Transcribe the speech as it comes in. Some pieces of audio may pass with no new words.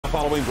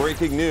Following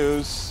breaking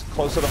news,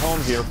 closer to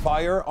home here,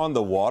 fire on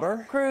the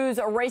water? Crews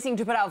are racing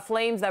to put out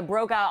flames that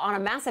broke out on a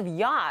massive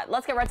yacht.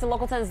 Let's get right to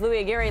Local 10's Louis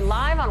Aguirre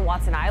live on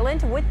Watson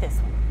Island with this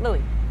one.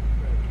 Louis.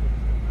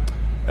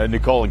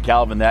 Nicole and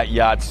Calvin, that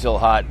yacht's still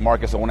hot.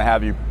 Marcus, I want to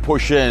have you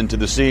push into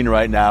the scene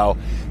right now.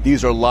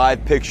 These are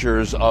live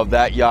pictures of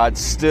that yacht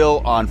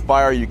still on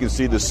fire. You can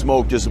see the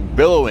smoke just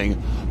billowing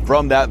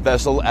from that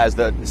vessel as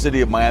the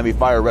City of Miami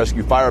Fire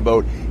Rescue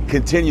Fireboat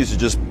continues to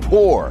just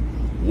pour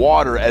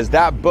water as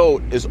that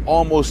boat is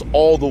almost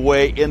all the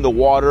way in the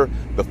water.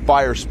 The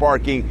fire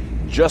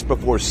sparking just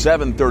before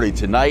 7:30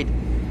 tonight,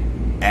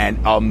 and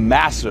a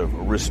massive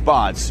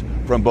response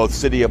from both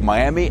City of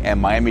Miami and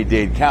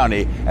Miami-Dade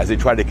County as they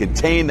try to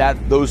contain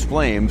those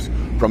flames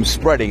from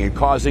spreading and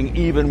causing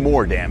even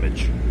more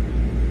damage.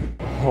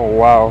 Oh,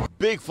 wow.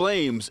 Big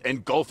flames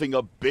engulfing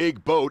a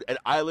big boat at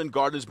Island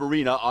Gardens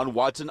Marina on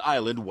Watson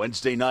Island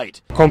Wednesday night.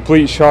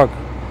 Complete shock.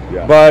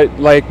 Yeah.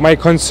 But my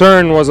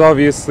concern was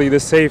obviously the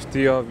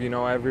safety of,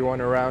 everyone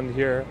around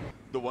here.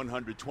 The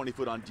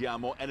 120-foot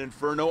Andiamo and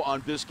Inferno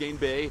on Biscayne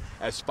Bay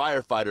as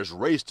firefighters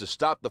race to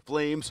stop the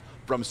flames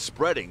from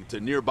spreading to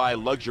nearby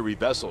luxury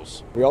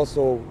vessels. We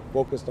also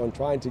focused on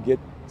trying to get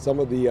some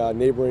of the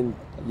neighboring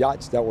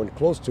yachts that were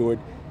close to it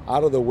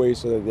out of the way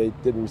so that they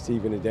didn't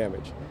receive any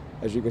damage.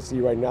 As you can see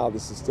right now,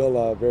 this is still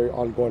a very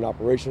ongoing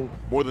operation.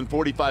 More than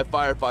 45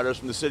 firefighters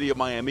from the City of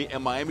Miami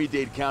and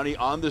Miami-Dade County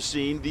on the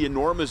scene. The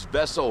enormous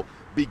vessel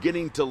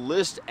beginning to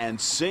list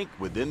and sink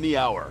within the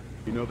hour.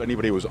 You know if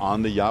anybody was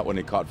on the yacht when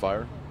it caught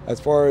fire? As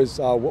far as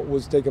what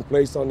was taking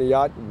place on the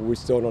yacht, we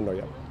still don't know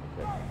yet.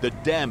 The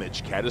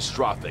damage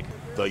catastrophic.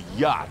 The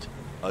yacht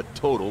a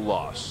total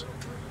loss.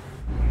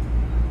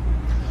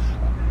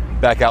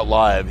 Back out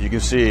live, you can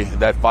see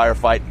that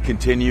firefight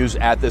continues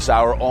at this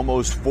hour,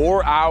 almost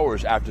 4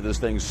 hours after this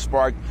thing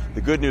sparked. The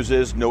good news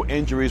is no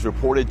injuries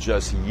reported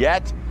just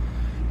yet.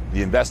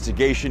 The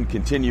investigation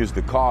continues.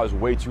 The cause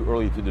way too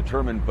early to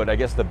determine, but I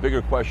guess the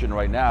bigger question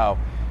right now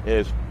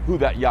is who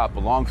that yacht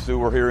belongs to.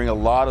 We're hearing a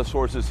lot of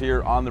sources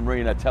here on the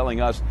marina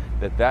telling us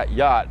that that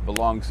yacht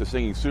belongs to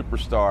singing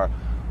superstar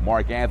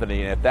Mark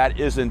Anthony, and if that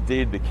is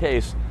indeed the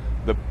case,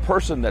 the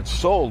person that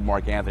sold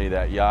Mark Anthony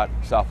that yacht,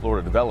 South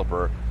Florida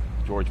developer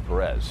George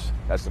Perez.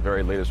 That's the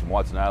very latest from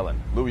Watson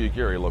Island. Louis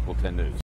Aguirre, Local 10 News.